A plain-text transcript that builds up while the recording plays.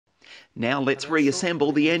Now let's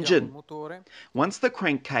reassemble the engine. Once the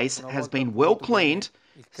crankcase has been well cleaned,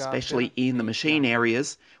 especially in the machine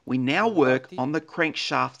areas, we now work on the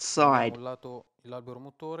crankshaft side.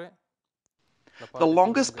 The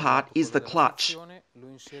longest part is the clutch.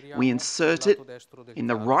 We insert it in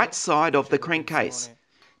the right side of the crankcase,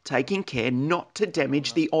 taking care not to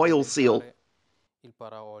damage the oil seal.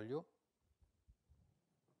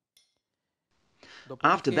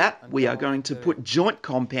 After that, we are going to put joint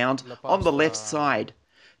compound on the left side,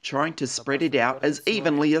 trying to spread it out as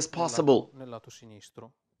evenly as possible.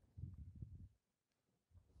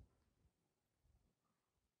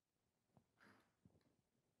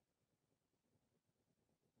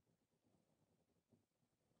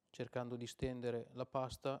 Cercando di stendere la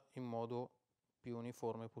pasta in modo più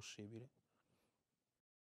uniforme possibile.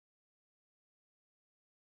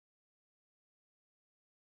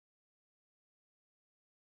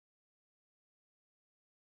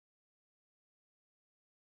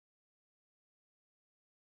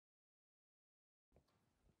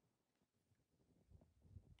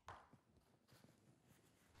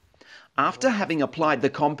 After having applied the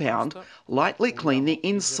compound, lightly clean the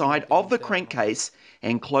inside of the crankcase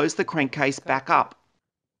and close the crankcase back up.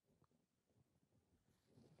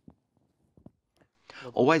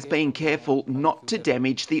 Always being careful not to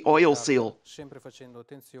damage the oil seal. Sempre facendo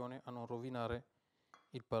attenzione a non rovinare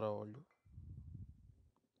il paraolio.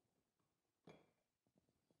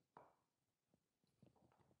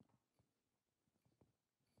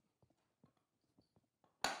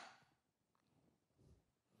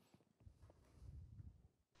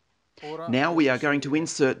 Now we are going to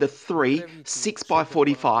insert the 3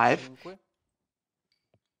 6x45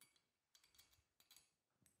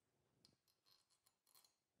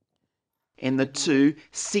 and the 2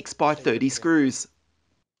 6x30 screws.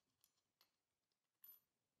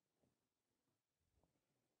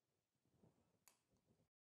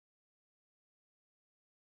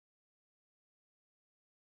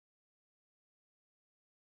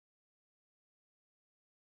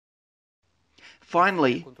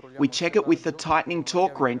 Finally, we check it with the tightening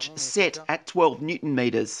torque wrench set at 12 Newton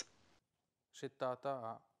meters.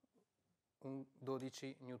 Settata a 12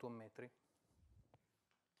 Newton metri.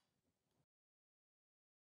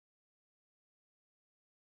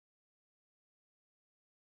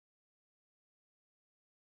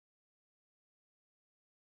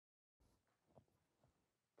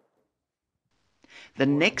 The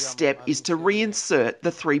next step is to reinsert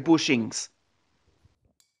the 3 bushings.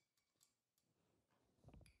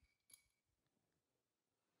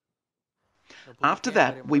 After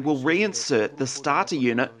that, we will reinsert the starter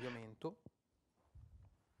unit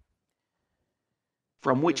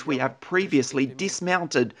from which we have previously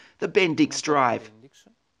dismounted the Bendix drive.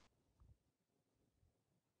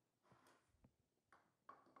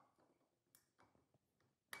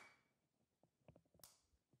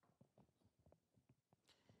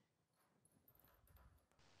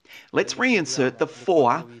 Let's reinsert the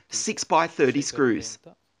 4 6x30 screws.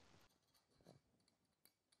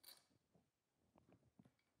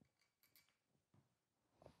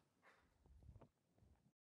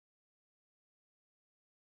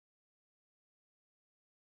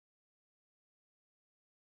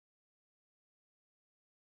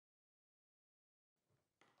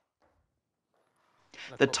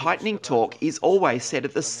 The tightening torque is always set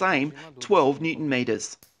at the same 12 Newton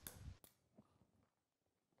meters.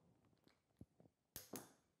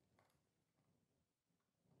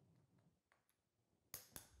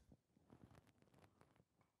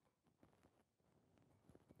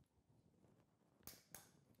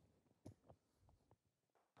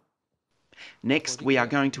 Next, we are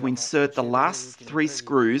going to insert the last 3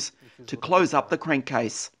 screws to close up the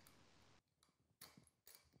crankcase.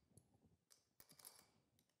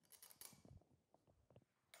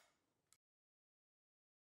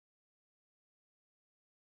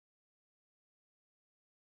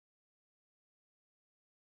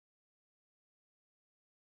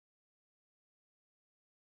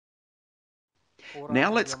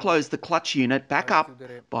 Now let's close the clutch unit back up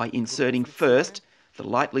by inserting first the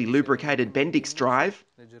lightly lubricated Bendix drive,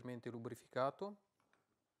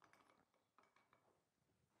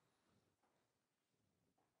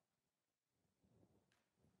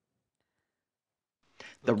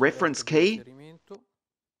 the reference key,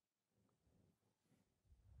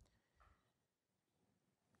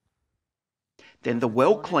 then the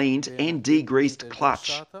well-cleaned and degreased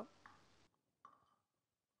clutch.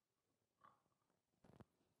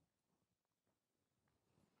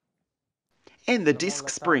 And the disc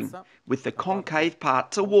spring, with the concave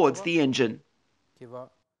part towards the engine.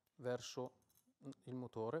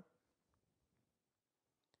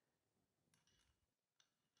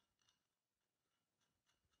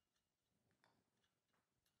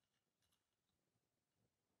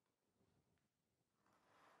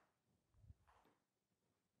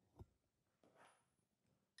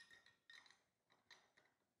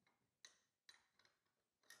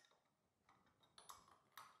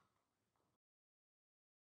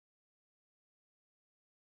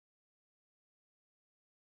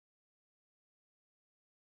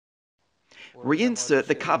 reinsert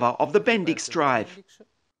the cover of the Bendix drive.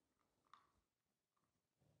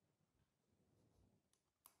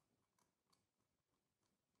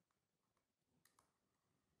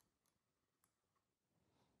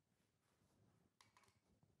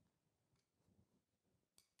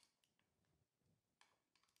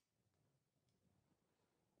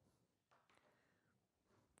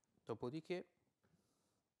 Dopodiché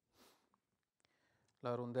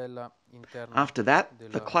After that,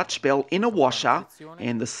 the clutch bell inner washer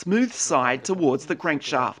and the smooth side towards the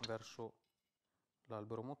crankshaft.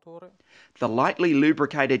 The lightly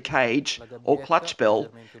lubricated cage or clutch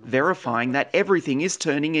bell, verifying that everything is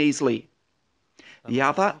turning easily. The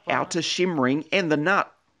other outer shimmering and the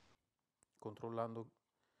nut. Controllando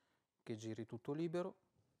che giri tutto libero.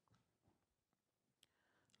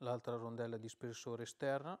 L'altra rondella di spessore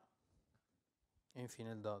esterna e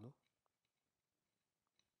infine il dado.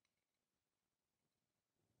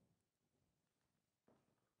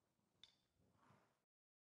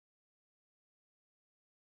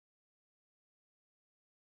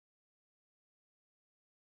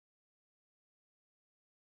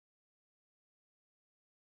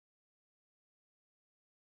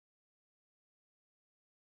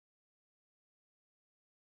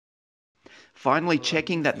 Finally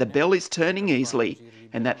checking that the bell is turning easily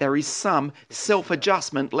and that there is some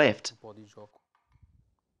self-adjustment left.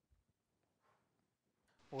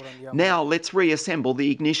 Now let's reassemble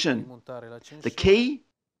the ignition. The key,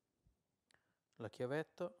 la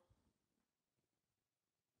chiavetta,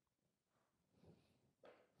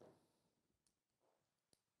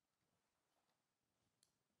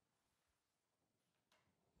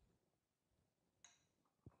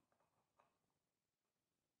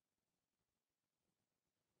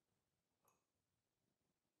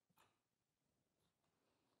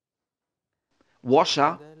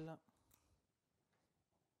 washer,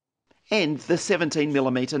 and the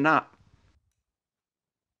 17mm nut.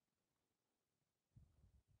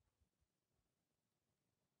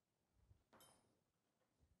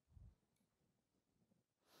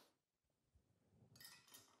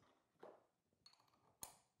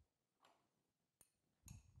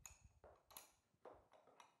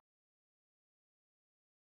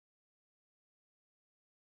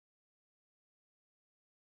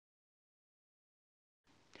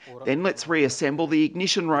 Then let's reassemble the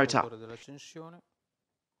ignition rotor.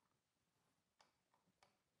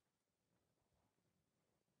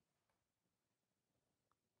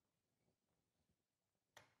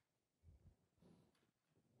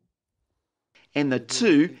 And the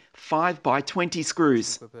two 5x20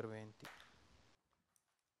 screws.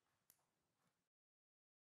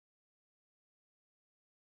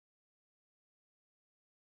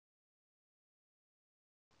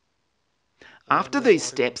 After these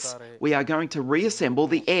steps, we are going to reassemble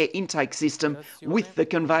the air intake system with the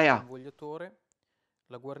conveyor.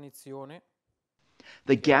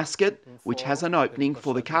 The gasket, which has an opening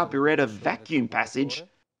for the carburetor vacuum passage.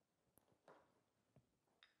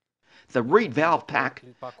 The reed valve pack,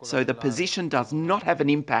 so the position does not have an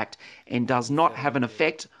impact and does not have an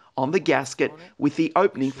effect on the gasket with the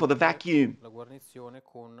opening for the vacuum.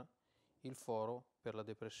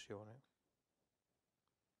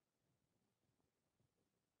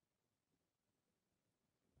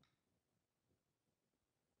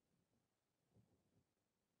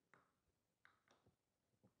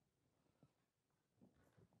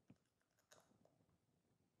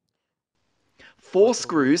 Four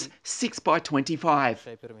screws,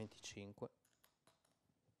 6x25.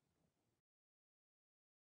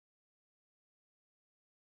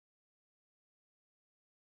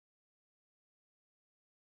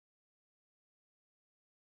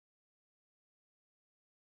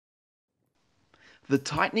 The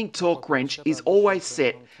tightening torque wrench is always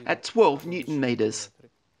set at 12 Newton meters.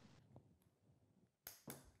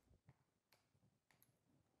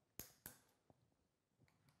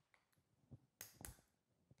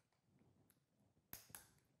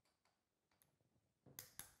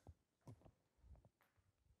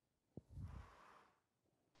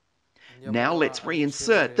 Now let's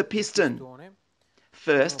reinsert the piston.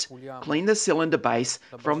 First, clean the cylinder base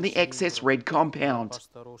from the excess red compound.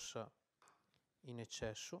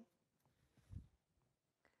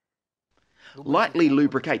 Lightly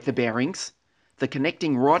lubricate the bearings, the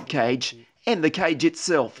connecting rod cage, and the cage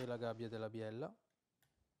itself.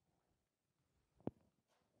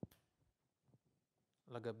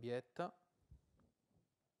 La gabbietta,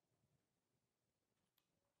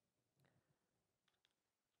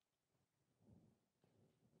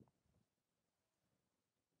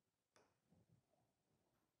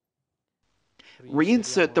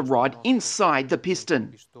 Reinsert the rod inside the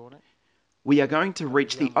piston. We are going to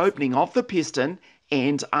reach the opening of the piston,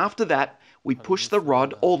 and after that we push the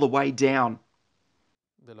rod all the way down.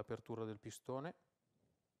 Dell'apertura del pistone.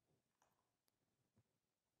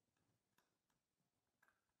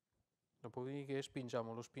 Dopodiché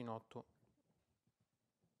spingiamo lo spinotto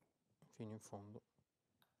fino in fondo.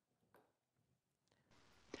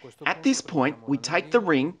 At this point, we take the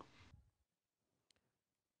ring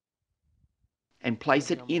and place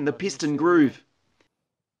it in the piston groove.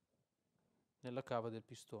 Nella cava del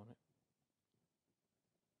pistone.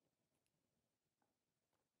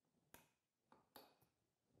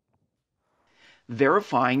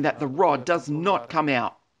 Verifying that the rod does not come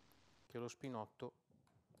out. Che lo spinotto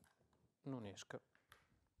non esca.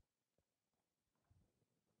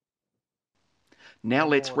 Now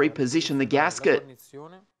let's reposition the gasket.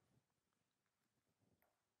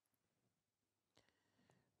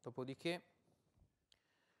 Dopodiché,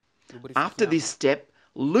 after this step,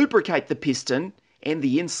 lubricate the piston and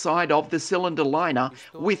the inside of the cylinder liner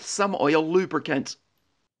with some oil lubricant.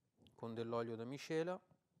 Con dell'olio da miscela.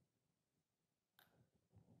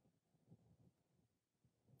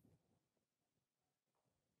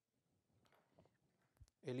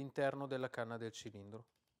 E l'interno della canna del cilindro.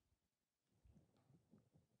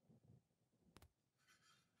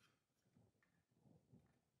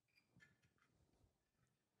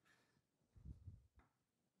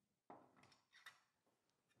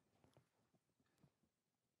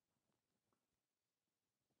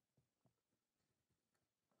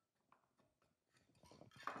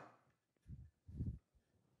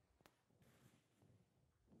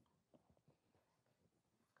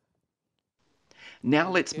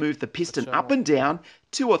 Now let's move the piston up and down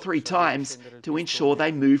 2 or 3 times to ensure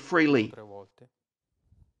they move freely.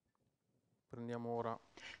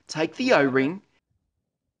 Take the O-ring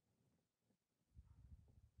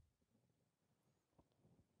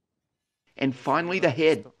and finally the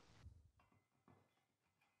head.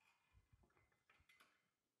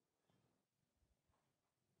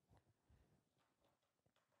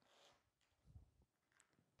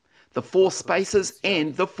 The 4 spacers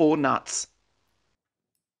and the 4 nuts.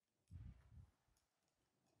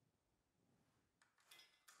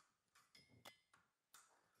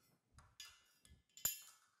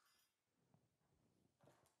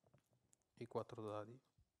 I 4 dadi.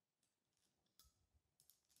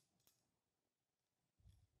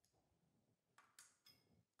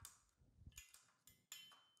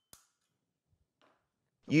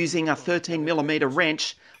 Using a 13mm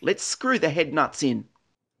wrench, let's screw the head nuts in.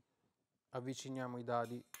 Avviciniamo I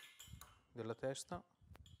dadi della testa.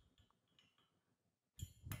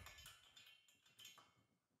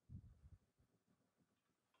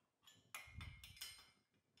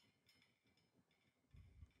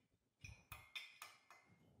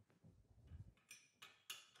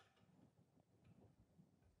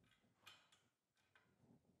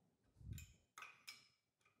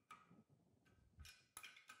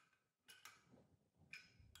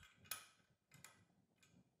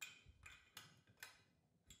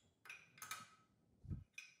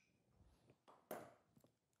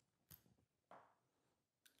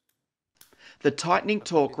 The tightening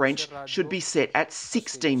torque wrench should be set at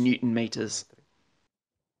 16 Newton meters.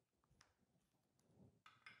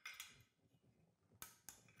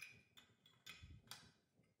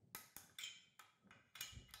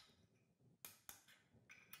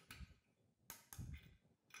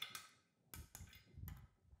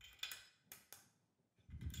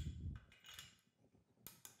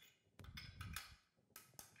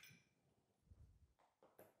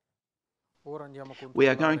 We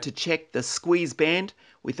are going to check the squeeze band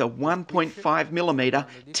with a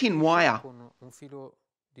 1.5mm tin wire. Con un filo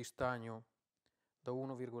di stagno da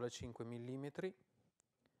 1,5 mm.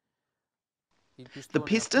 The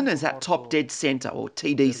piston is at top dead center, or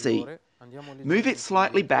TDC. Move it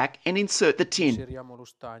slightly back and insert the tin.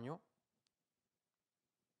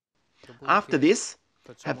 After this,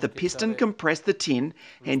 have the piston compress the tin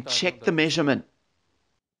and check the measurement.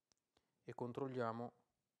 E controlliamo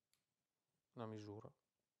la misura.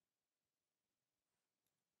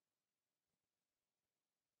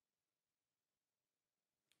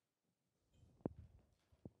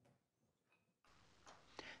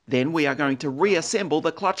 Then we are going to reassemble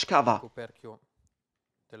the clutch cover. Coperchio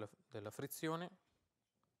della frizione.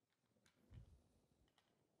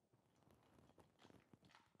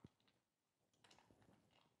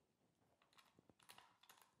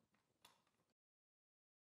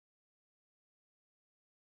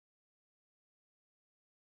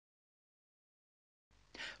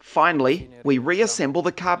 Finally, we reassemble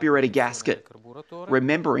the carburetor gasket,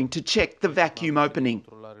 remembering to check the vacuum opening.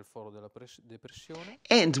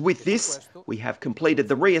 And with this, we have completed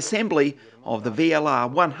the reassembly of the VLR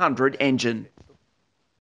 100 engine.